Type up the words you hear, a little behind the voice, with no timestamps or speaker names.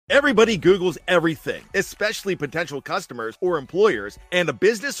Everybody Googles everything, especially potential customers or employers, and a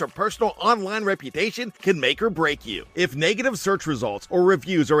business or personal online reputation can make or break you. If negative search results or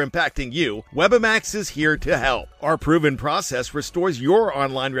reviews are impacting you, Webamax is here to help. Our proven process restores your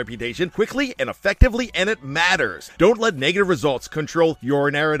online reputation quickly and effectively, and it matters. Don't let negative results control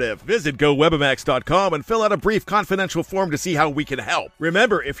your narrative. Visit GoWebamax.com and fill out a brief confidential form to see how we can help.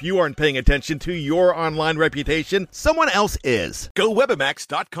 Remember, if you aren't paying attention to your online reputation, someone else is.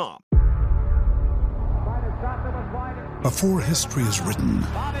 GoWebamax.com. Before history is written,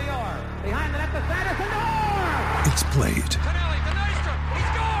 it's played.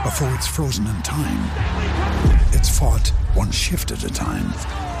 Before it's frozen in time, it's fought one shift at a time.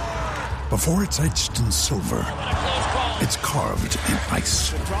 Before it's etched in silver, it's carved in ice.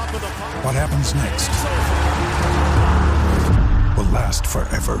 What happens next will last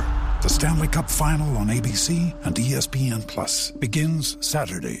forever. The Stanley Cup Final on ABC and ESPN Plus begins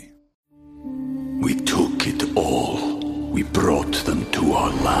Saturday. We took it all. We brought them to our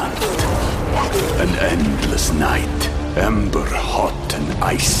land. An endless night, ember hot and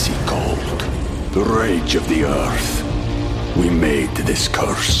icy cold. The rage of the earth. We made this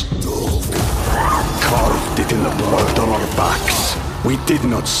curse. Carved it in the blood on our backs. We did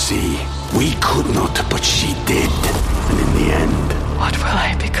not see. We could not, but she did. And in the end... What will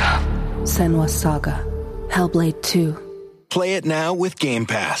I become? Senua's Saga. Hellblade 2. Play it now with Game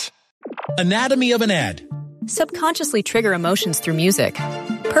Pass. Anatomy of an ad. Subconsciously trigger emotions through music.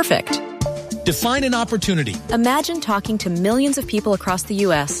 Perfect. Define an opportunity. Imagine talking to millions of people across the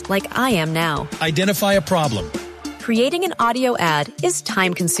U.S. like I am now. Identify a problem. Creating an audio ad is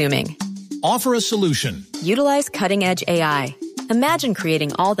time-consuming. Offer a solution. Utilize cutting-edge AI. Imagine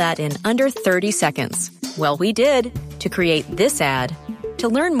creating all that in under 30 seconds. Well, we did, to create this ad. To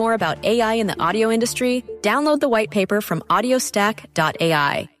learn more about AI in the audio industry, download the white paper from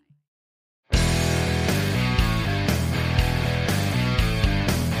audiostack.ai.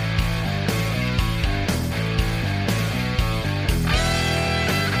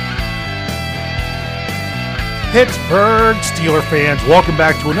 Pittsburgh Steeler fans, welcome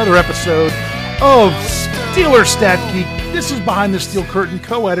back to another episode of Steeler Stat Geek. This is Behind the Steel Curtain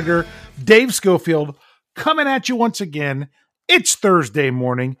co-editor Dave Schofield coming at you once again. It's Thursday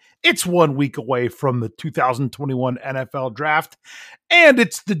morning. It's 1 week away from the 2021 NFL Draft, and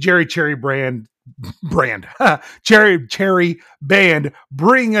it's the Jerry Cherry Cherry Band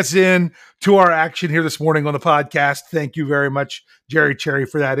bringing us in to our action here this morning on the podcast. Thank you very much, Jerry Cherry,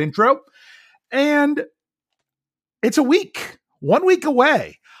 for that intro. And it's a week, 1 week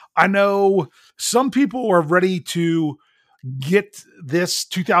away. I know some people are ready to get this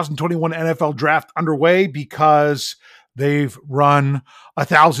 2021 NFL Draft underway because they've run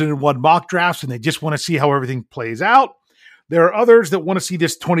 1,001 mock drafts and they just want to see how everything plays out. There are others that want to see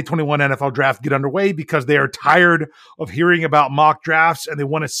this 2021 NFL Draft get underway because they are tired of hearing about mock drafts and they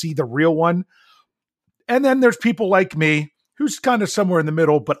want to see the real one. And then there's people like me who's kind of somewhere in the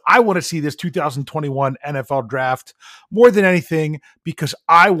middle, but I want to see this 2021 NFL Draft more than anything because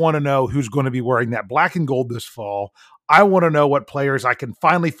I want to know who's going to be wearing that black and gold this fall. I want to know what players I can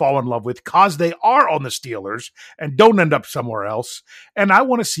finally fall in love with because they are on the Steelers and don't end up somewhere else. And I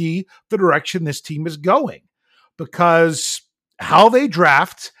want to see the direction this team is going because how they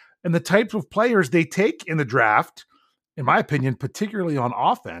draft and the types of players they take in the draft, in my opinion, particularly on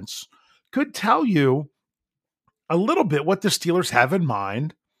offense, could tell you a little bit what the Steelers have in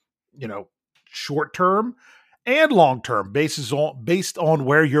mind, short term and long term, based on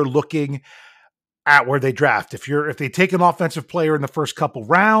where you're looking at where they draft. If they take an offensive player in the first couple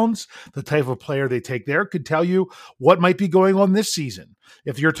rounds, the type of player they take there could tell you what might be going on this season.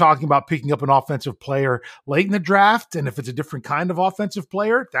 If you're talking about picking up an offensive player late in the draft, and if it's a different kind of offensive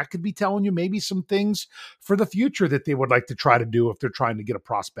player, that could be telling you maybe some things for the future that they would like to try to do if they're trying to get a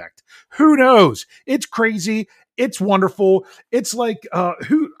prospect. Who knows? It's crazy. It's wonderful. It's like,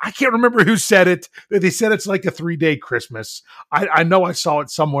 I can't remember who said it. They said it's like a 3-day Christmas. I know I saw it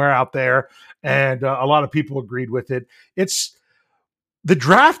somewhere out there, and a lot of people agreed with it. The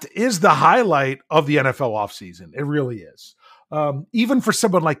draft is the highlight of the NFL offseason. It really is. Even for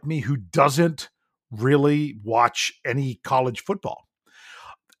someone like me who doesn't really watch any college football,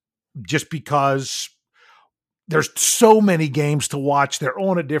 just because there's so many games to watch. They're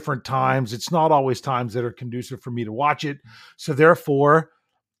on at different times. It's not always times that are conducive for me to watch it. So therefore,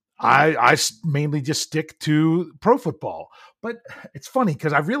 I mainly just stick to pro football. But it's funny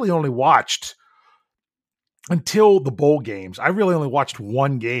because I really only watched until the bowl games. I really only watched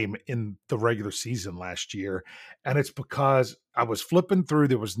one game in the regular season last year. And it's because I was flipping through.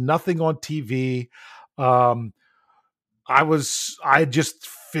 There was nothing on TV. I just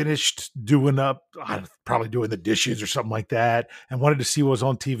finished probably doing the dishes or something like that, and wanted to see what was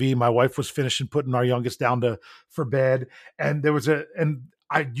on TV. My wife was finishing putting our youngest down for bed, and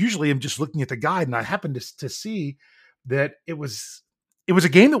I usually am just looking at the guide, and I happened to see that it was a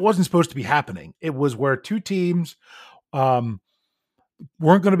game that wasn't supposed to be happening. It was where two teams weren't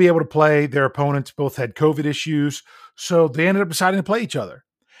going to be able to play. Their opponents both had COVID issues, so they ended up deciding to play each other.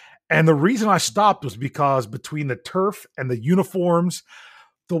 And the reason I stopped was because between the turf and the uniforms,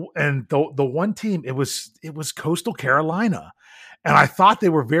 the one team, it was Coastal Carolina, and I thought they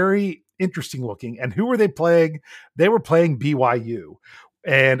were very interesting looking. And who were they playing? They were playing BYU,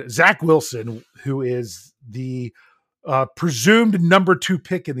 and Zach Wilson, who is the presumed number 2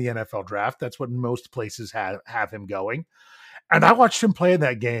 pick in the NFL draft. That's what most places have him going. And I watched him play in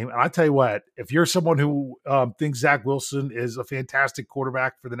that game. And I tell you what, if you're someone who thinks Zach Wilson is a fantastic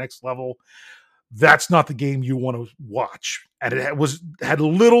quarterback for the next level, that's not the game you want to watch. And it had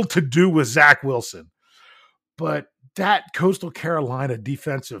little to do with Zach Wilson. But that Coastal Carolina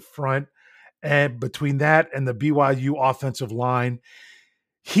defensive front, and between that and the BYU offensive line,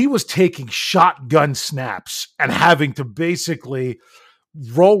 he was taking shotgun snaps and having to basically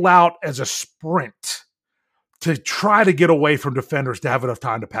roll out as a sprint to try to get away from defenders to have enough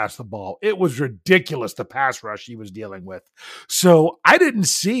time to pass the ball. It was ridiculous, the pass rush he was dealing with. So I didn't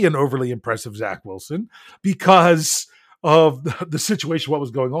see an overly impressive Zach Wilson because of the situation, what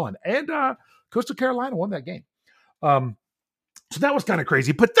was going on. And Coastal Carolina won that game. So that was kind of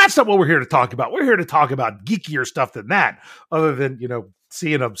crazy, but that's not what we're here to talk about. We're here to talk about geekier stuff than that, other than,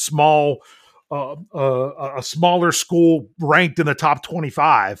 seeing a smaller school ranked in the top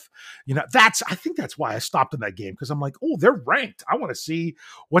 25. I think that's why I stopped in that game, because I'm like, oh, they're ranked. I want to see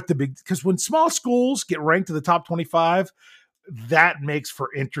what because when small schools get ranked in the top 25, that makes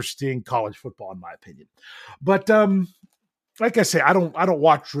for interesting college football, in my opinion. But like I say, I don't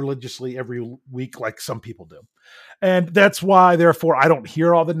watch religiously every week like some people do. And that's why, therefore, I don't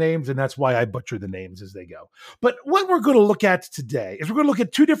hear all the names, and that's why I butcher the names as they go. But what we're going to look at today is we're going to look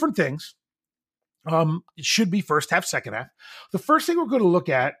at two different things. It should be first half, second half. The first thing we're going to look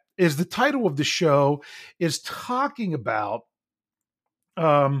at is the title of the show is talking about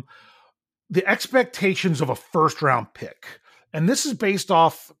the expectations of a first-round pick. And this is based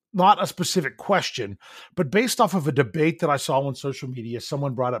off not a specific question, but based off of a debate that I saw on social media.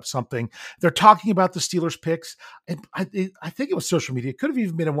 Someone brought up something. They're talking about the Steelers picks. And I think it was social media. It could have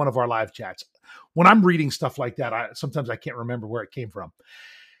even been in one of our live chats. When I'm reading stuff like that, sometimes I can't remember where it came from.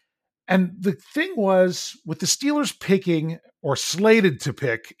 And the thing was, with the Steelers picking, or slated to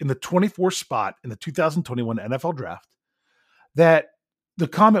pick, in the 24th spot in the 2021 NFL draft, that the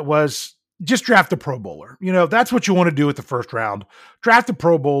comment was, just draft a Pro Bowler. That's what you want to do at the first round. Draft a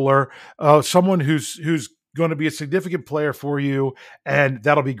Pro Bowler, someone who's going to be a significant player for you, and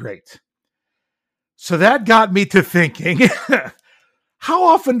that'll be great. So that got me to thinking, how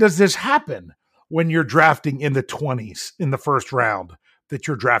often does this happen when you're drafting in the 20s in the first round, that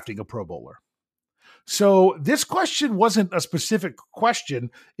you're drafting a Pro Bowler? So this question wasn't a specific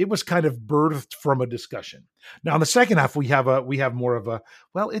question. It was kind of birthed from a discussion. Now in the second half, we have more of a,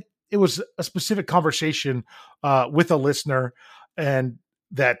 it was a specific conversation with a listener, and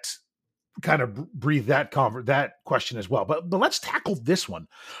that kind of breathed that question as well. But let's tackle this one.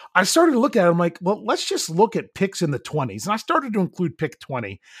 I started to look at it. I'm like, well, let's just look at picks in the 20s. And I started to include pick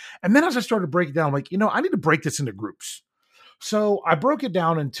 20. And then as I started to break it down, I'm like, I need to break this into groups. So I broke it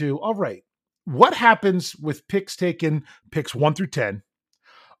down into, all right, what happens with picks taken, picks 1 through 10,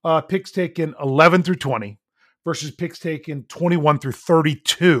 picks taken 11 through 20, versus picks taken 21 through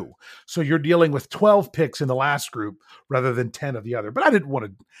 32. So you're dealing with 12 picks in the last group rather than 10 of the other. But I didn't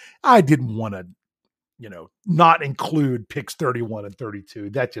want to, not include picks 31 and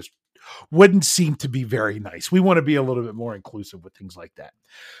 32. That just wouldn't seem to be very nice. We want to be a little bit more inclusive with things like that.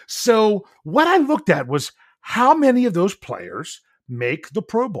 So what I looked at was how many of those players make the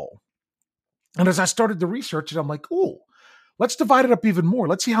Pro Bowl. And as I started to research it, I'm like, oh, let's divide it up even more.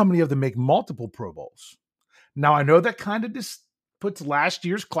 Let's see how many of them make multiple Pro Bowls. Now, I know that kind of just puts last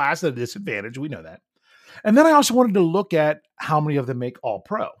year's class at a disadvantage. We know that. And then I also wanted to look at how many of them make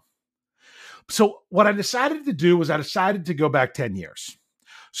All-Pro. So what I decided to do was I decided to go back 10 years.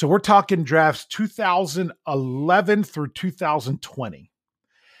 So we're talking drafts 2011 through 2020.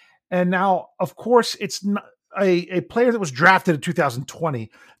 And now, of course, it's not a player that was drafted in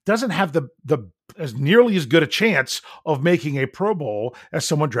 2020 doesn't have the as nearly as good a chance of making a Pro Bowl as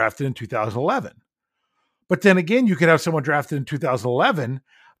someone drafted in 2011. But then again, you could have someone drafted in 2011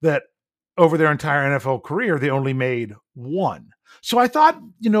 that over their entire NFL career, they only made one. So I thought,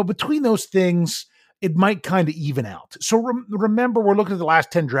 between those things, it might kind of even out. So remember, we're looking at the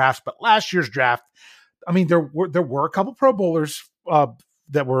last 10 drafts, but last year's draft, I mean, there were a couple Pro Bowlers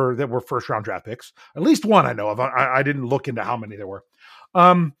that were first round draft picks. At least one I know of. I didn't look into how many there were.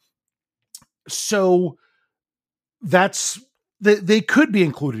 So that's they could be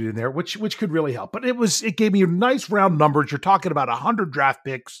included in there, which could really help. But it gave me nice round numbers. You're talking about 100 draft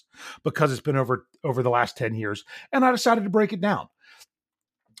picks because it's been over the last 10 years, and I decided to break it down.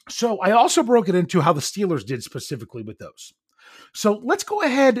 So I also broke it into how the Steelers did specifically with those. So let's go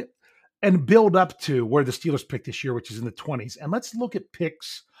ahead and build up to where the Steelers picked this year, which is in the 20s, and let's look at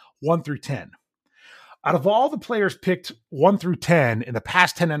picks 1 through 10. Out of all the players picked 1 through 10 in the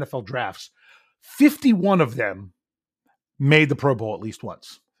past 10 NFL drafts, 51 of them made the Pro Bowl at least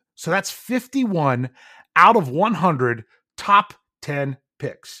once. So that's 51 out of 100 top 10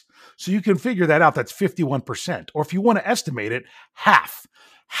 picks. So you can figure that out. That's 51%. Or if you want to estimate it, half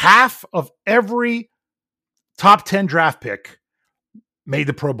of every top 10 draft pick made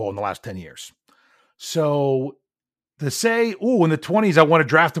the Pro Bowl in the last 10 years. So to say, in the 20s, I want to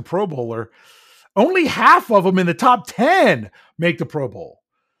draft a Pro Bowler, only half of them in the top 10 make the Pro Bowl,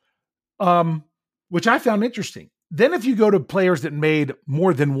 which I found interesting. Then if you go to players that made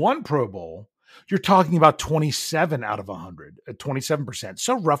more than one Pro Bowl, you're talking about 27 out of 100, 27%.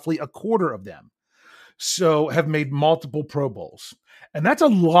 So roughly a quarter of them have made multiple Pro Bowls. And that's a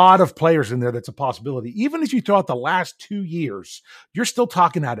lot of players in there. That's a possibility. Even if you throw out the last 2 years, you're still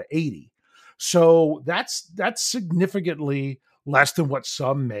talking out of 80. So that's significantly less than what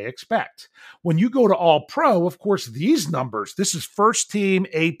some may expect. When you go to All Pro, of course, these numbers, this is first team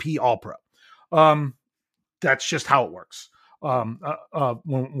AP All Pro. That's just how it works.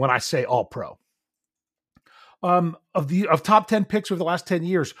 When I say All Pro, of top 10 picks over the last 10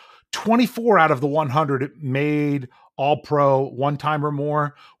 years, 24 out of the 100 made All Pro one time or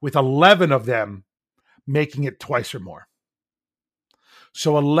more, with 11 of them making it twice or more.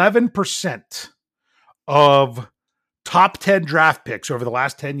 So 11% of top 10 draft picks over the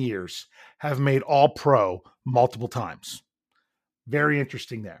last 10 years have made All Pro multiple times. Very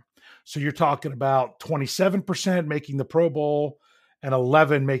interesting there. So you're talking about 27% making the Pro Bowl and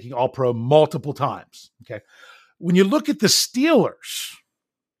 11 making All Pro multiple times. Okay. When you look at the Steelers,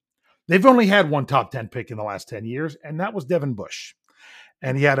 they've only had one top 10 pick in the last 10 years, and that was Devin Bush.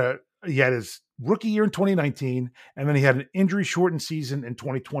 And he had his rookie year in 2019, and then he had an injury-shortened season in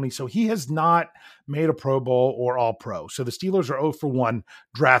 2020. So he has not made a Pro Bowl or All Pro. So the Steelers are 0 for 1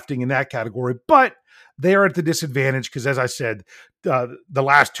 drafting in that category, but they are at the disadvantage because, as I said, the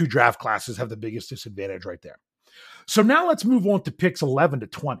last 2 draft classes have the biggest disadvantage right there. So now let's move on to picks 11 to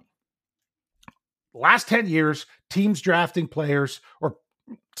 20. Last 10 years, teams drafting players, or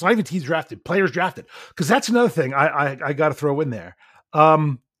it's not even teams drafted, players drafted. Because that's another thing I got to throw in there.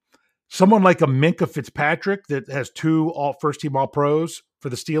 Someone like a Minkah Fitzpatrick that has 2 first-team All-Pros for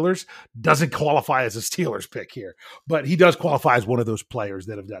the Steelers doesn't qualify as a Steelers pick here. But he does qualify as one of those players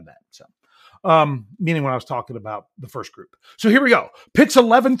that have done that. So, meaning when I was talking about the first group. So here we go. Picks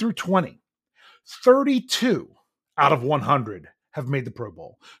 11 through 20. 32 out of 100 have made the Pro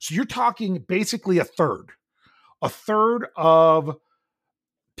Bowl. So you're talking basically a third of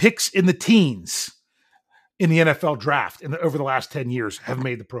picks in the teens in the NFL draft over the last 10 years have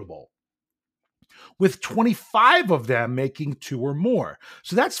made the Pro Bowl, with 25 of them making 2 or more.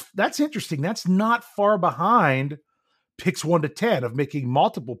 So that's interesting. That's not far behind picks 1 to 10 of making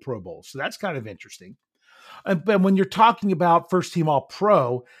multiple Pro Bowls. So that's kind of interesting. But when you're talking about first team All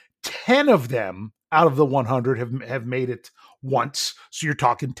Pro, 10 of them out of the 100 have made it once. So you're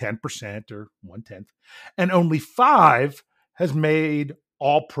talking 10% or 1/10. And only 5 has made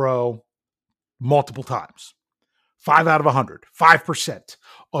All Pro multiple times. 5 out of 100, 5%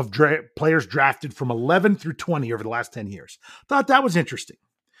 of players drafted from 11 through 20 over the last 10 years. Thought that was interesting.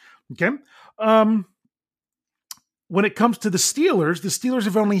 Okay. When it comes to the Steelers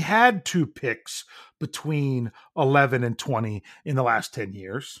have only had 2 picks between 11 and 20 in the last 10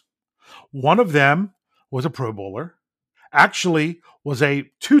 years. One of them was a Pro Bowler, actually was a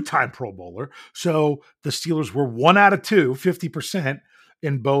 2-time Pro Bowler. So the Steelers were 1 out of 2, 50%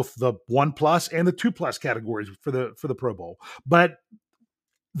 in both the 1+ and the 2+ categories for the Pro Bowl, but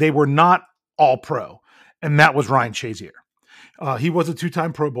they were not All Pro. And that was Ryan Shazier. He was a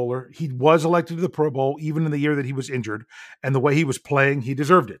 2-time Pro Bowler. He was elected to the Pro Bowl even in the year that he was injured, and the way he was playing, he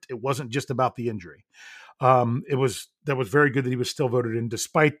deserved it. It wasn't just about the injury. That was very good that he was still voted in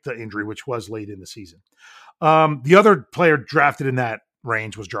despite the injury, which was late in the season. The other player drafted in that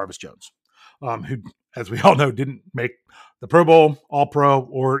range was Jarvis Jones, who, as we all know, didn't make the Pro Bowl, All Pro,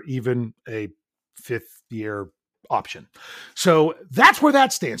 or even a 5th-year option. So that's where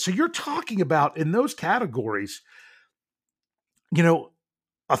that stands. So you're talking about in those categories,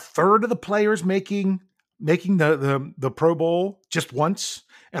 a third of the players making the Pro Bowl just once,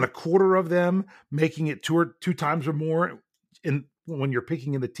 and a quarter of them making it two times or more when you're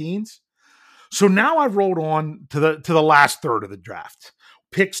picking in the teens. So now I've rolled on to the last third of the draft,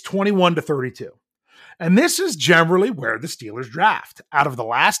 picks 21 to 32. And this is generally where the Steelers draft. Out of the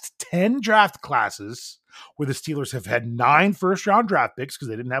last 10 draft classes, where the Steelers have had 9 first-round draft picks, because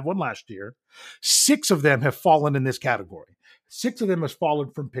they didn't have one last year, 6 of them have fallen in this category. 6 of them has fallen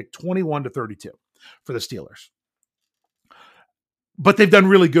from pick 21 to 32 for the Steelers. But they've done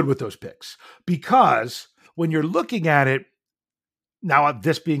really good with those picks, because when you're looking at it, now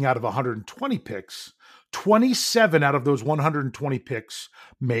this being out of 120 picks, 27 out of those 120 picks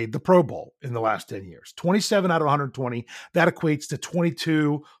made the Pro Bowl in the last 10 years. 27 out of 120, that equates to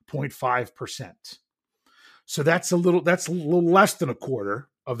 22.5%. So that's a little less than a quarter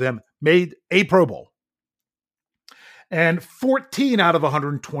of them made a Pro Bowl. And 14 out of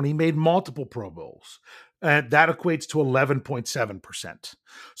 120 made multiple Pro Bowls. And that equates to 11.7%.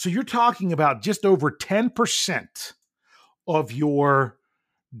 So you're talking about just over 10% of your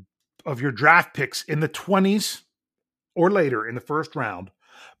draft picks in the 20s or later in the first round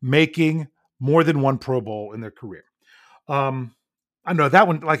making more than one Pro Bowl in their career. I know that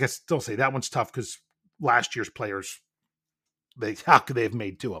one, like I still say, that one's tough because last year's players, how could they have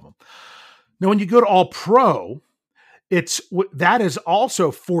made 2 of them? Now, when you go to All Pro, that is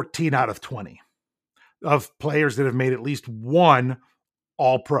also 14 out of 20 of players that have made at least one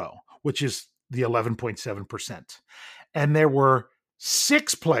All Pro, which is the 11.7%. And there were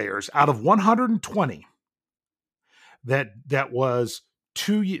 6 players out of 120 that was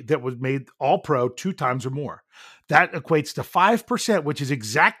made All Pro 2 times or more. That equates to 5%, which is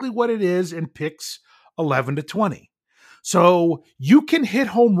exactly what it is in picks 11 to 20. So you can hit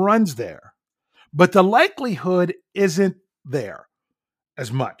home runs there, but the likelihood isn't there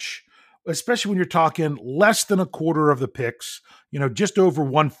as much, especially when you're talking less than a quarter of the picks, just over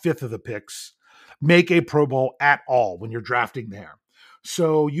 1/5 of the picks make a Pro Bowl at all when you're drafting there.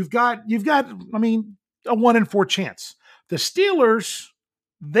 So you've got, I mean, a 1 in 4 chance. The Steelers,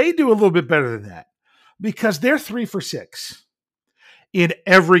 they do a little bit better than that because they're 3 for 6 in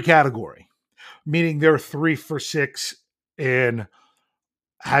every category, meaning they're 3 for 6 in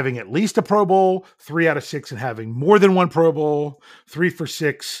having at least a Pro Bowl, 3 out of 6 in having more than one Pro Bowl, 3 for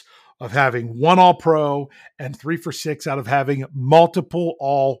 6 of having one All Pro, and 3 for 6 out of having multiple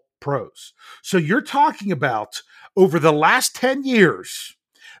All Pros. So you're talking about over the last 10 years,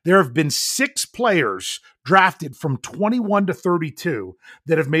 there have been 6 players drafted from 21 to 32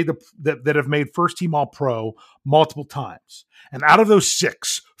 that have made that have made first team All Pro multiple times. And out of those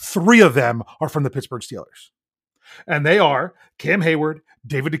 6, 3 of them are from the Pittsburgh Steelers. And they are Cam Hayward,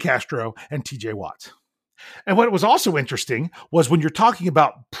 David DeCastro, and TJ Watt. And what was also interesting was when you're talking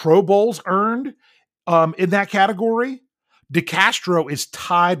about Pro Bowls earned in that category, DeCastro is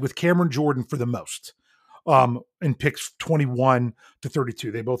tied with Cameron Jordan for the most in picks 21 to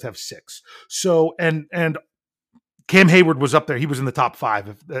 32. They both have 6. So, and Cam Hayward was up there. He was in the top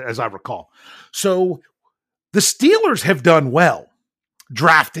 5, as I recall. So the Steelers have done well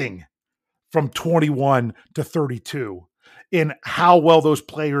drafting from 21 to 32 in how well those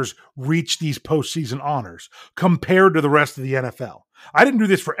players reach these postseason honors compared to the rest of the NFL. I didn't do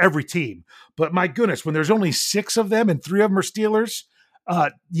this for every team, but my goodness, when there's only 6 of them and 3 of them are Steelers,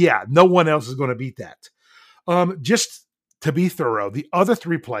 no one else is going to beat that. Just to be thorough, the other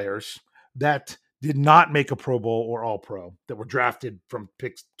 3 players that did not make a Pro Bowl or All Pro that were drafted from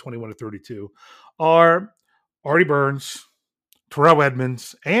picks 21 to 32 are Artie Burns, Terrell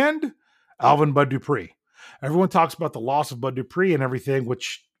Edmunds, and Alvin Bud Dupree. Everyone talks about the loss of Bud Dupree and everything,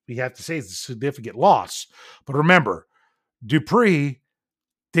 which we have to say is a significant loss. But remember, Dupree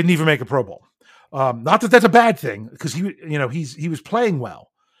didn't even make a Pro Bowl. Not that that's a bad thing, because he was playing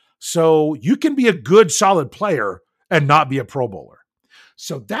well. So you can be a good, solid player and not be a Pro Bowler.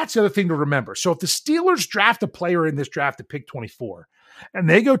 So that's the other thing to remember. So if the Steelers draft a player in this draft at pick 24, and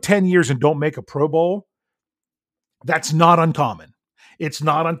they go 10 years and don't make a Pro Bowl, that's not uncommon. It's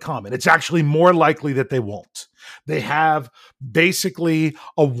not uncommon. It's actually more likely that they won't. They have basically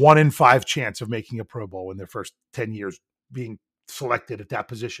a 1 in 5 chance of making a Pro Bowl in their first 10 years being selected at that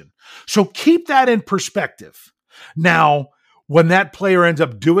position. So keep that in perspective. Now, when that player ends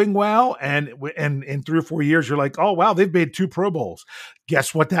up doing well and in 3 or 4 years, you're like, oh, wow, they've made 2 Pro Bowls.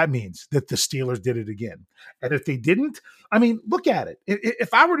 Guess what that means? That the Steelers did it again. And if they didn't, I mean, look at it.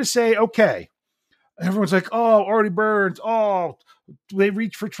 If I were to say, okay, everyone's like, oh, Artie Burns, oh, they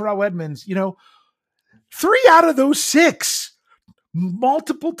reach for Terrell Edmunds. 3 out of those 6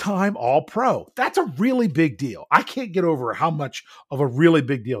 multiple time All-Pro. That's a really big deal. I can't get over how much of a really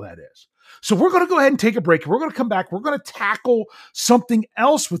big deal that is. So we're going to go ahead and take a break. We're going to come back. We're going to tackle something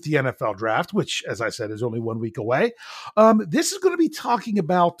else with the NFL draft, which, as I said, is only 1 week away. This is going to be talking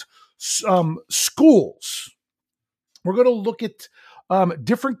about schools. We're going to look at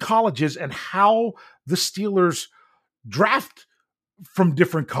different colleges and how the Steelers draft from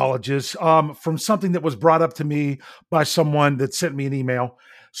different colleges, from something that was brought up to me by someone that sent me an email.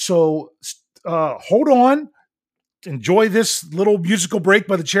 So hold on. Enjoy this little musical break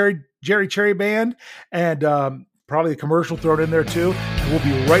by the Jerry Cherry Band, and probably a commercial thrown in there too. And we'll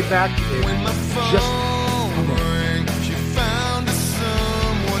be right back in just a minute.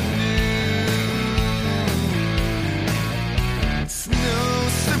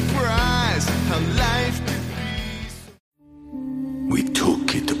 We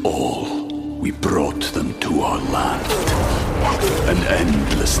took it all. We brought them to our land. An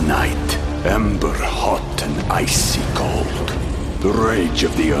endless night, ember hot and icy cold. The rage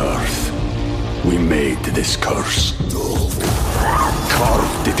of the earth. We made this curse.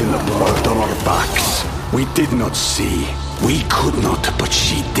 Carved it in the blood on our backs. We did not see. We could not, but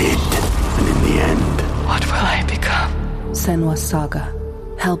she did. And in the end... What will I become? Senua's Saga.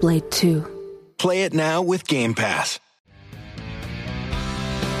 Hellblade 2. Play it now with Game Pass.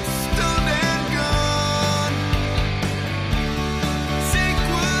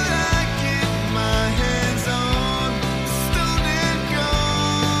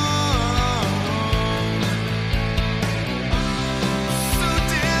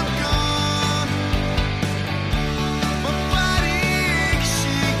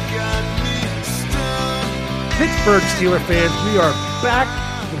 Pittsburgh Steeler fans, we are back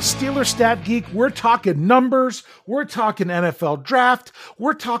with Steeler Stat Geek. We're talking numbers. We're talking NFL draft.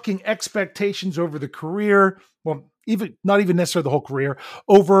 We're talking expectations over the career. Well, not even necessarily the whole career.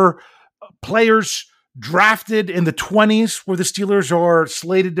 Over players drafted in the 20s where the Steelers are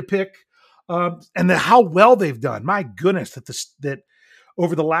slated to pick, and how well they've done. My goodness, that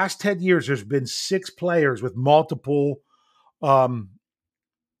over the last 10 years, there's been 6 players with multiple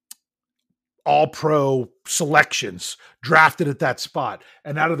All-Pro selections drafted at that spot.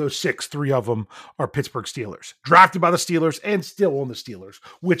 And out of those 6, 3 of them are Pittsburgh Steelers. Drafted by the Steelers and still on the Steelers,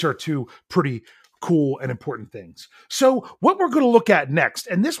 which are 2 pretty cool and important things. So what we're going to look at next,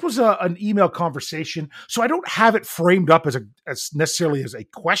 and this was an email conversation, so I don't have it framed up as necessarily as a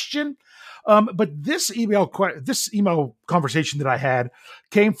question, but this email conversation that I had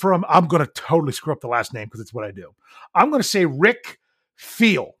came from, I'm going to totally screw up the last name because it's what I do. I'm going to say Rick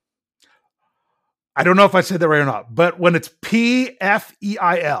Feil. I don't know if I said that right or not, but when it's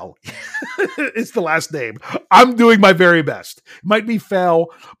P-F-E-I-L, it's the last name. I'm doing my very best. It might be Feil,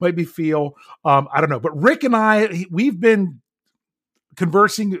 might be Feil. I don't know. But Rick and I, we've been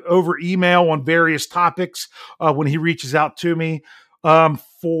conversing over email on various topics when he reaches out to me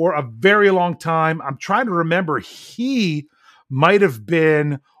for a very long time. I'm trying to remember. He might have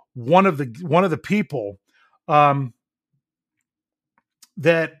been one of the people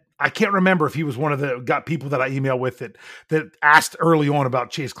that I can't remember if he was one of the people that I email with that asked early on about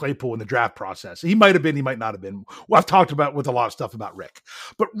Chase Claypool in the draft process. He might have been, he might not have been. Well, I've talked about with a lot of stuff about Rick,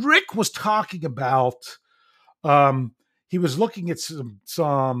 but Rick was talking about, he was looking at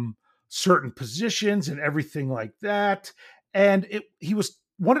some certain positions and everything like that. And he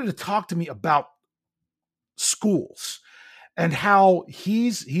wanted to talk to me about schools and how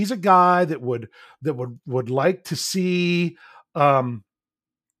he's a guy that would like to see,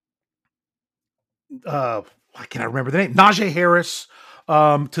 why can't I remember the name? Najee Harris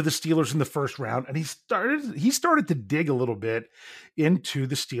to the Steelers in the first round. And he started to dig a little bit into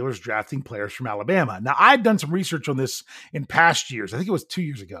the Steelers drafting players from Alabama. Now, I'd done some research on this in past years. I think it was 2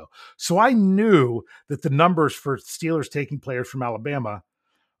 years ago. So I knew that the numbers for Steelers taking players from Alabama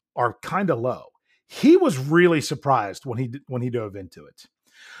are kind of low. He was really surprised when he dove into it.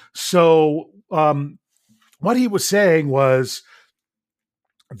 So what he was saying was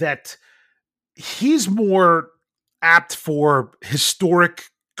that he's more apt for historic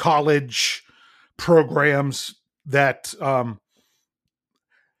college programs that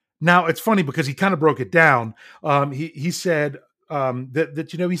now it's funny because he kind of broke it down. He said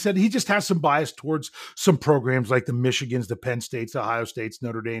he said he just has some bias towards some programs like the Michigans, the Penn States, the Ohio States,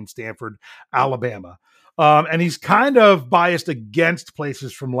 Notre Dame, Stanford, Alabama. And he's kind of biased against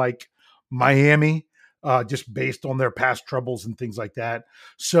places from like Miami, just based on their past troubles and things like that.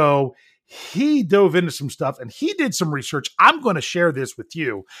 So he dove into some stuff and he did some research. I'm going to share this with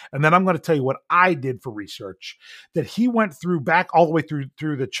you, and then I'm going to tell you what I did for research that he went through back all the way through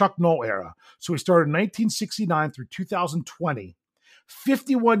the Chuck Noll era. So he started in 1969 through 2020,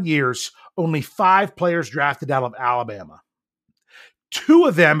 51 years, only 5 players drafted out of Alabama. 2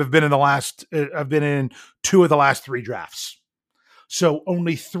 of them have been in 2 of the last 3 drafts. So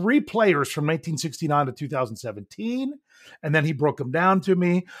only 3 players from 1969 to 2017. And then he broke them down to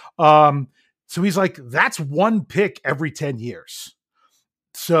me. So he's like, that's 1 pick every 10 years.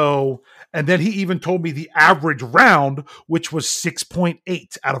 So, and then he even told me the average round, which was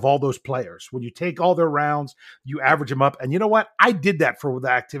 6.8 out of all those players. When you take all their rounds, you average them up. And you know what? I did that for the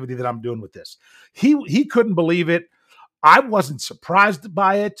activity that I'm doing with this. He couldn't believe it. I wasn't surprised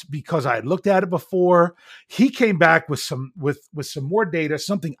by it because I had looked at it before. He came back with some more data,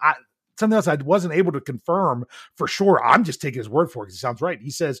 something else I wasn't able to confirm for sure. I'm just taking his word for it because he sounds right.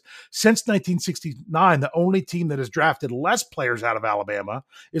 He says, since 1969, the only team that has drafted less players out of Alabama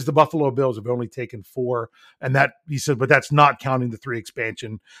is the Buffalo Bills, have only taken 4. And that, he said, but that's not counting the 3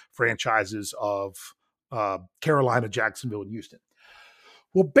 expansion franchises of Carolina, Jacksonville, and Houston.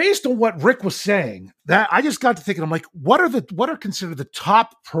 Well, based on what Rick was saying, that I just got to thinking, I'm like, what are considered the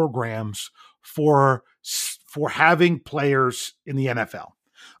top programs for having players in the NFL?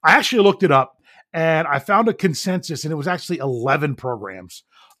 I actually looked it up and I found a consensus, and it was actually 11 programs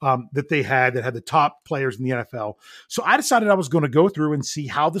that they had that had the top players in the NFL. So I decided I was going to go through and see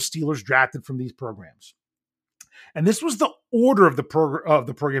how the Steelers drafted from these programs. And this was the order of the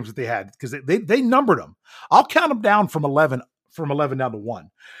programs that they had, because they numbered them. I'll count them down from 11 down to 1.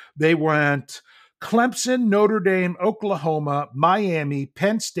 They went Clemson, Notre Dame, Oklahoma, Miami,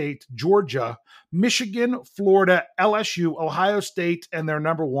 Penn State, Georgia, Michigan, Florida, LSU, Ohio State, and their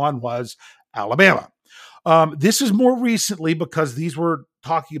number 1 was Alabama. This is more recently because these were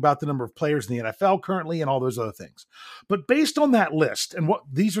talking about the number of players in the NFL currently and all those other things. But based on that list, and what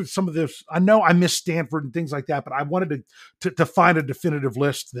these are some of this, I know I missed Stanford and things like that, but I wanted to find a definitive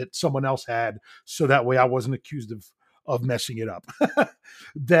list that someone else had, so that way I wasn't accused of messing it up.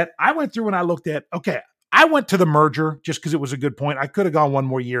 That I went through and I looked at, okay, I went to the merger just because it was a good point. I could have gone one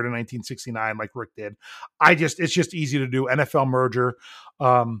more year to 1969 like Rick did. It's just easy to do. NFL merger.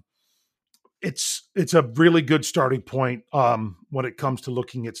 It's a really good starting point when it comes to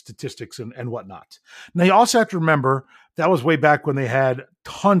looking at statistics and whatnot. Now, you also have to remember that was way back when they had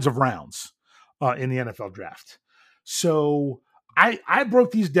tons of rounds in the NFL draft. So I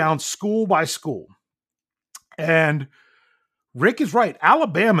broke these down school by school. And Rick is right.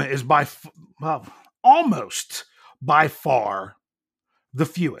 Alabama is almost by far the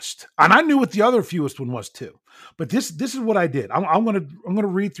fewest. And I knew what the other fewest one was too. But this is what I did. I'm going to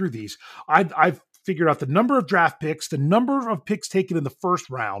read through these. I figured out the number of draft picks, the number of picks taken in the first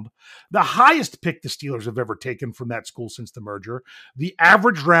round, the highest pick the Steelers have ever taken from that school since the merger, the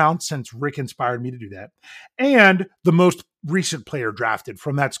average round, since Rick inspired me to do that, and the most recent player drafted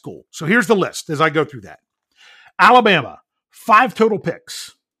from that school. So here's the list as I go through that. Alabama, 5 total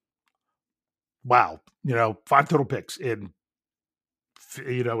picks. Wow. 5 total picks in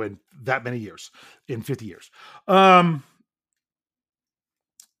that many years, in 50 years. 0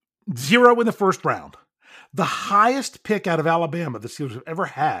 in the first round. The highest pick out of Alabama the Steelers have ever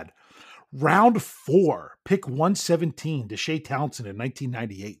had. Round 4, pick 117, Deshae Townsend in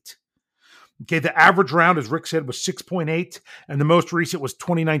 1998. Okay, the average round, as Rick said, was 6.8, and the most recent was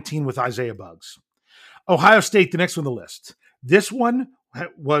 2019 with Isaiah Buggs. Ohio State, the next on the list. This one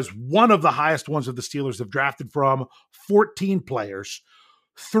was one of the highest ones of the Steelers have drafted from, 14 players.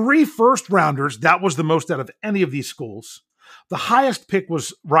 3 first-rounders, that was the most out of any of these schools. The highest pick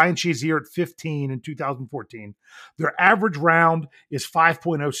was Ryan Shazier at 15 in 2014. Their average round is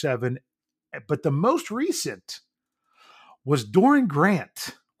 5.07, but the most recent was Doran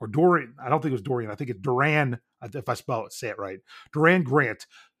Grant, or Dorian, I don't think it was Dorian, I think it's Duran, if I say it right. Duran Grant,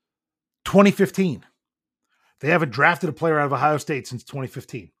 2015. They haven't drafted a player out of Ohio State since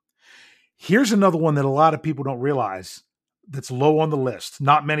 2015. Here's another one that a lot of people don't realize that's low on the list.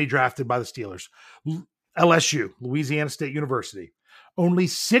 Not many drafted by the Steelers. LSU, Louisiana State University. Only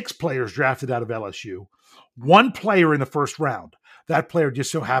 6 players drafted out of LSU. 1 player in the first round. That player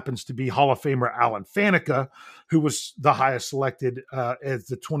just so happens to be Hall of Famer Alan Faneca, who was the highest selected as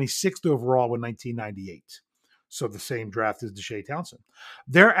the 26th overall in 1998. So the same draft as Deshae Townsend.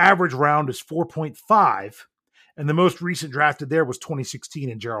 Their average round is 4.5. And the most recent drafted there was 2016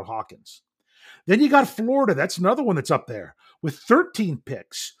 in Gerald Hawkins. Then you got Florida. That's another one that's up there with 13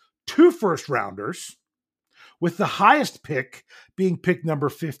 picks, 2 first-rounders, with the highest pick being pick number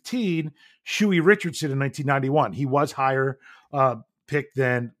 15, Huey Richardson in 1991. He was higher pick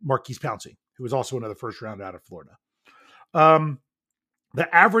than Marquise Pouncey, who was also another first round out of Florida.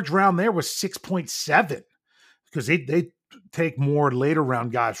 The average round there was 6.7 because they take more later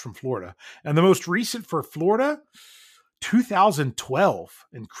round guys from Florida. And the most recent for Florida, 2012,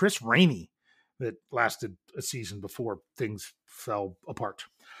 and Chris Rainey, that lasted a season before things fell apart.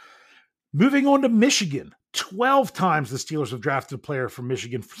 Moving on to Michigan, 12 times the Steelers have drafted a player from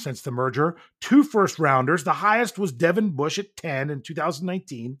Michigan since the merger, 2 first rounders. The highest was Devin Bush at 10 in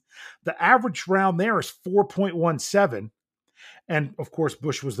 2019. The average round there is 4.17. And of course,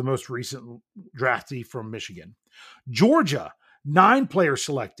 Bush was the most recent draftee from Michigan. Georgia, 9 players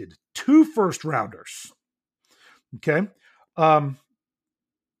selected, 2 first rounders. Okay.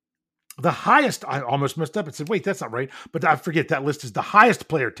 The highest, I almost messed up and said, wait, that's not right. But I forget that list is the highest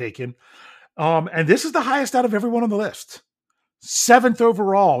player taken. And this is the highest out of everyone on the list. 7th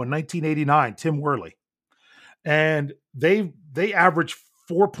overall in 1989, Tim Worley. And they average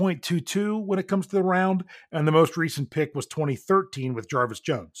 4.22 when it comes to the round. And the most recent pick was 2013 with Jarvis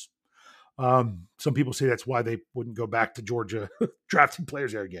Jones. Some people say that's why they wouldn't go back to Georgia drafting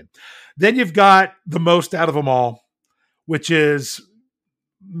players there again. Then you've got the most out of them all, which is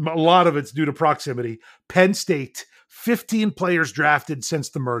a lot of it's due to proximity. Penn State, 15 players drafted since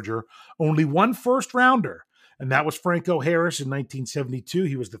the merger, only 1 first rounder. And that was Franco Harris in 1972.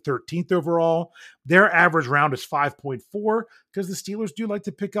 He was the 13th overall. Their average round is 5.4 because the Steelers do like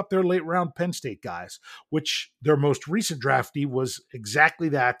to pick up their late round Penn State guys, which their most recent draftee was exactly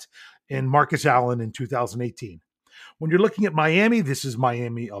that in Marcus Allen in 2018. When you're looking at Miami, this is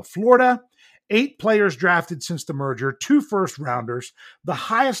Miami of Florida. 8 players drafted since the merger, 2 first rounders. The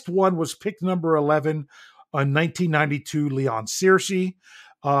highest one was pick number 11 on 1992, Leon Searcy.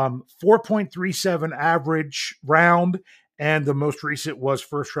 4.37 average round, and the most recent was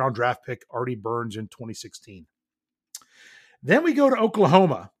first round draft pick Artie Burns in 2016. Then we go to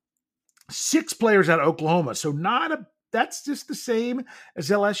Oklahoma. 6 players out of Oklahoma, so that's just the same as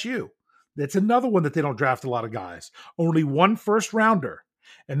LSU. That's another one that they don't draft a lot of guys. Only 1 first rounder,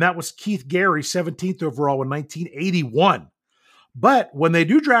 and that was Keith Gary, 17th overall in 1981. But when they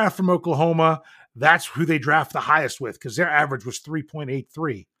do draft from Oklahoma, that's who they draft the highest with because their average was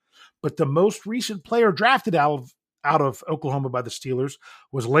 3.83. But the most recent player drafted out of Oklahoma by the Steelers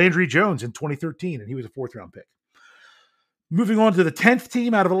was Landry Jones in 2013, and he was a 4th round pick. Moving on to the 10th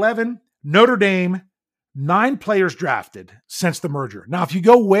team out of 11, Notre Dame, 9 players drafted since the merger. Now, if you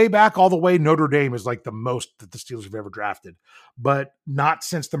go way back all the way, Notre Dame is like the most that the Steelers have ever drafted, but not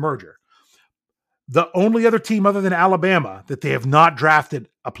since the merger. The only other team other than Alabama that they have not drafted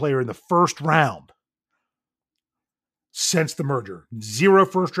a player in the first round since the merger. 0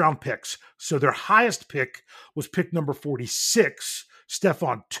 first round picks. So their highest pick was pick number 46,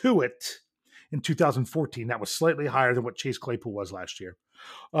 Stephon Tuitt in 2014. That was slightly higher than what Chase Claypool was last year.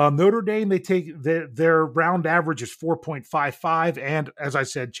 Notre Dame, they take their round average is 4.55. And as I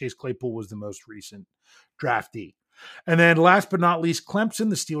said, Chase Claypool was the most recent draftee. And then last but not least,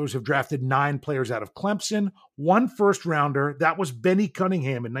 Clemson. The Steelers have drafted 9 players out of Clemson, 1 first rounder. That was Benny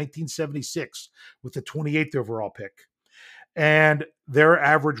Cunningham in 1976 with the 28th overall pick. And their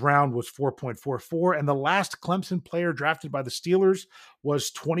average round was 4.44. And the last Clemson player drafted by the Steelers was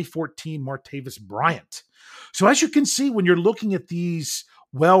 2014 Martavis Bryant. So as you can see, when you're looking at these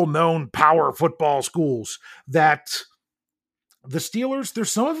well-known power football schools, that the Steelers,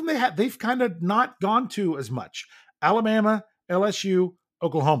 there's some of them they've kind of not gone to as much. Alabama, LSU,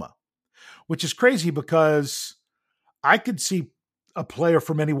 Oklahoma, which is crazy because I could see a player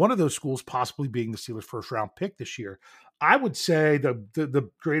from any one of those schools possibly being the Steelers' first round pick this year. I would say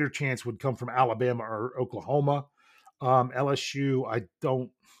the greater chance would come from Alabama or Oklahoma. LSU,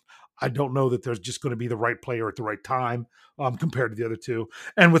 I don't know that there's just going to be the right player at the right time compared to the other two.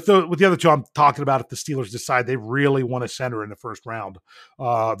 And with the other two I'm talking about, if the Steelers decide they really want a center in the first round,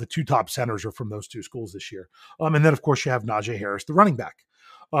 the 2 top centers are from those 2 schools this year. And then, of course, you have Najee Harris, the running back,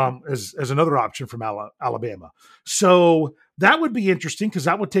 as another option from Alabama. So that would be interesting because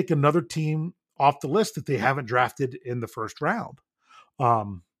that would take another team off the list that they haven't drafted in the first round.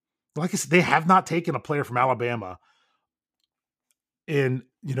 Like I said, they have not taken a player from Alabama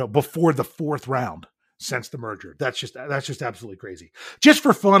before the 4th round since the merger. That's just absolutely crazy. Just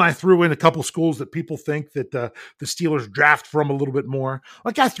for fun, I threw in a couple schools that people think that the Steelers draft from a little bit more.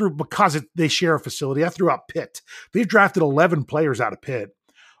 Like because they share a facility, I threw out Pitt. They've drafted 11 players out of Pitt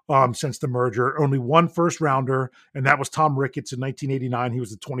since the merger. Only 1 first rounder, and that was Tom Ricketts in 1989. He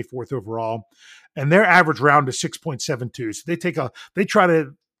was the 24th overall, and their average round is 6.72. So they try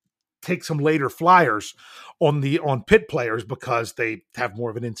to take some later flyers on Pitt players because they have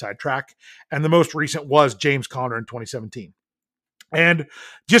more of an inside track. And the most recent was James Conner in 2017. And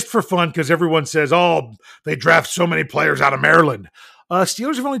just for fun, because everyone says, oh, they draft so many players out of Maryland.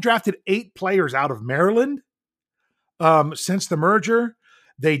 Steelers have only drafted 8 players out of Maryland since the merger.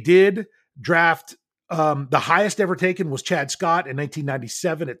 They did draft, the highest ever taken was Chad Scott in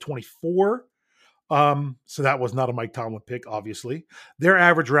 1997 at 24. So that was not a Mike Tomlin pick, obviously. Their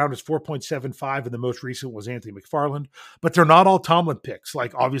average round is 4.75, and the most recent was Anthony McFarland. But they're not all Tomlin picks.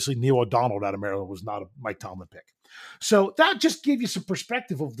 Like, obviously, Neil O'Donnell out of Maryland was not a Mike Tomlin pick. So that just gave you some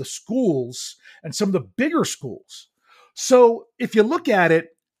perspective of the schools and some of the bigger schools. So if you look at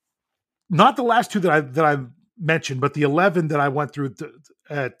it, not the last 2 that I mentioned, but the 11 that I went through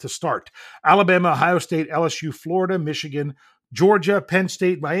to start: Alabama, Ohio State, LSU, Florida, Michigan, Georgia, Penn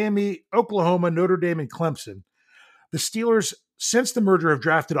State, Miami, Oklahoma, Notre Dame, and Clemson. The Steelers, since the merger, have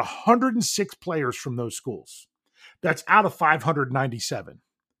drafted 106 players from those schools. That's out of 597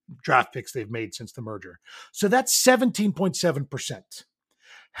 draft picks they've made since the merger. So that's 17.7%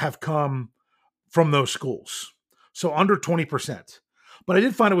 have come from those schools. So under 20%. But I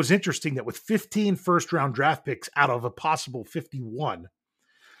did find it was interesting that with 15 first-round draft picks out of a possible 51,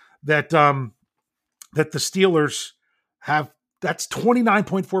 that the Steelers have, that's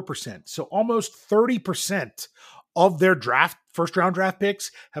 29.4%. So almost 30% of their first-round draft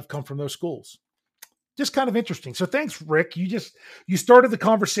picks have come from those schools. Just kind of interesting. So thanks, Rick. You started the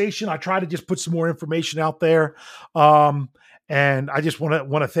conversation. I try to just put some more information out there. And I just want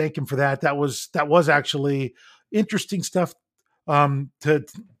to thank him for that. That was actually interesting stuff to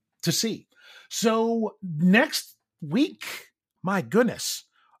see. So next week, my goodness,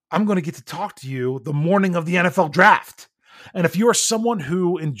 I'm going to get to talk to you the morning of the NFL draft. And if you're someone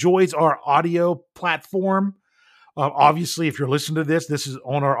who enjoys our audio platform, obviously, if you're listening to this is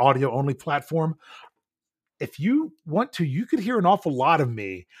on our audio only platform. If you want to, you could hear an awful lot of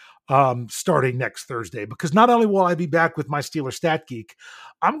me starting next Thursday, because not only will I be back with my Steelers Stat Geek,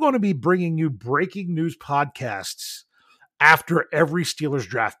 I'm going to be bringing you breaking news podcasts after every Steelers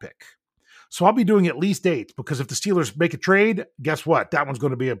draft pick. So I'll be doing at least 8, because if the Steelers make a trade, guess what? That one's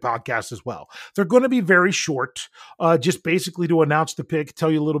going to be a podcast as well. They're going to be very short, just basically to announce the pick, tell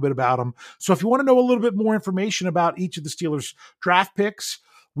you a little bit about them. So if you want to know a little bit more information about each of the Steelers draft picks,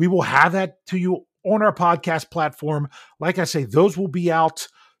 we will have that to you on our podcast platform. Like I say, those will be out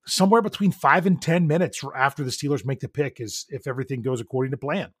somewhere between 5 and 10 minutes after the Steelers make the pick, if everything goes according to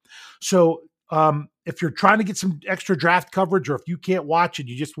plan. So if you're trying to get some extra draft coverage, or if you can't watch it,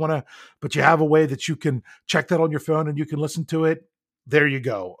 you just want to, but you have a way that you can check that on your phone and you can listen to it, there you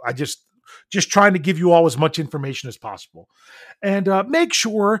go. I just trying to give you all as much information as possible. And make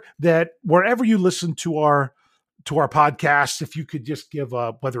sure that wherever you listen to our podcast, if you could just give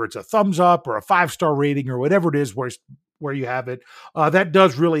whether it's a thumbs up or a 5-star rating or whatever it is where you have it, that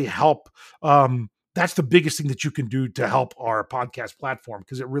does really help. That's the biggest thing that you can do to help our podcast platform,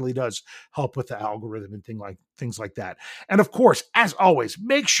 because it really does help with the algorithm and things like that. And of course, as always,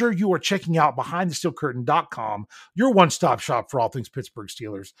 make sure you are checking out BehindTheSteelCurtain.com, your one-stop shop for all things Pittsburgh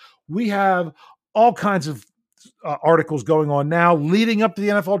Steelers. We have all kinds of articles going on now leading up to the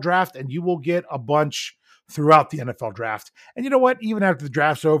NFL draft, and you will get a bunch throughout the NFL draft. And you know what? Even after the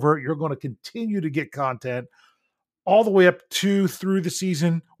draft's over, you're going to continue to get content all the way up to through the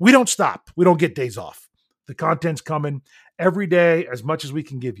season. We don't stop. We don't get days off. The content's coming every day, as much as we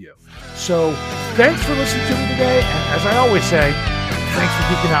can give you. So thanks for listening to me today. And as I always say, thanks for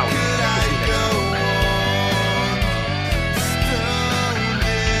geeking out with me. We'll see you next time.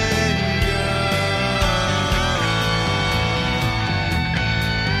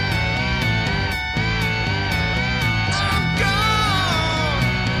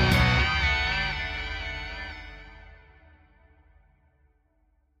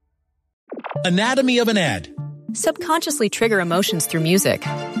 Anatomy of an ad. Subconsciously trigger emotions through music.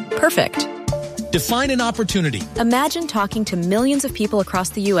 Perfect. Define an opportunity. Imagine talking to millions of people across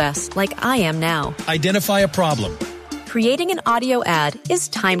the U.S. like I am now. Identify a problem. Creating an audio ad is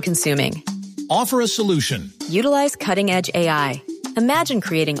time-consuming. Offer a solution. Utilize cutting-edge AI. Imagine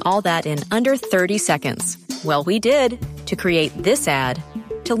creating all that in under 30 seconds. Well, we did, to create this ad.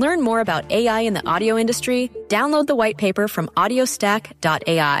 To learn more about AI in the audio industry, download the white paper from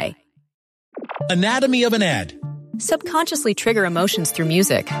audiostack.ai. Anatomy of an ad. Subconsciously trigger emotions through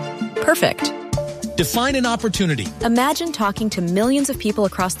music. Perfect. Define an opportunity. Imagine talking to millions of people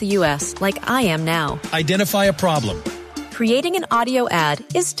across the U.S. like I am now. Identify a problem. Creating an audio ad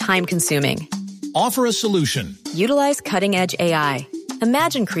is time-consuming. Offer a solution. Utilize cutting-edge AI.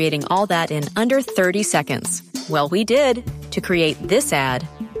 Imagine creating all that in under 30 seconds. Well, we did, to create this ad.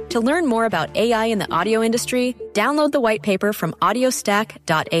 To learn more about AI in the audio industry, download the white paper from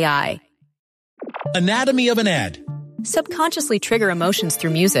audiostack.ai. Anatomy of an ad. Subconsciously trigger emotions through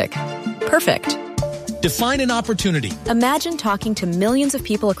music. Perfect. Define an opportunity. Imagine talking to millions of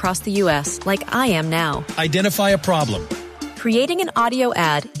people across the U.S. like I am now. Identify a problem. Creating an audio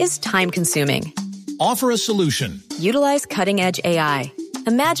ad is time-consuming. Offer a solution. Utilize cutting-edge AI.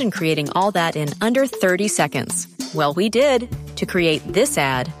 Imagine creating all that in under 30 seconds. Well, we did to create this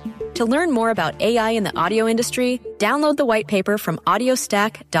ad. To learn more about AI in the audio industry, download the white paper from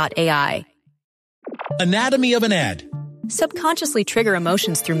audiostack.ai. Anatomy of an ad. Subconsciously trigger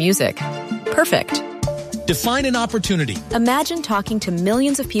emotions through music. Perfect. Define an opportunity. Imagine talking to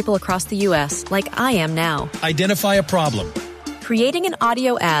millions of people across the U.S. like I am now. Identify a problem. Creating an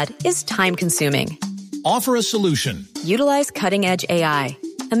audio ad is time-consuming. Offer a solution. Utilize cutting-edge AI.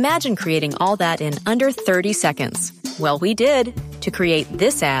 Imagine creating all that in under 30 seconds. Well, we did to create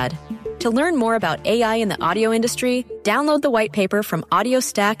this ad. To learn more about AI in the audio industry, download the white paper from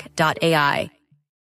audiostack.ai.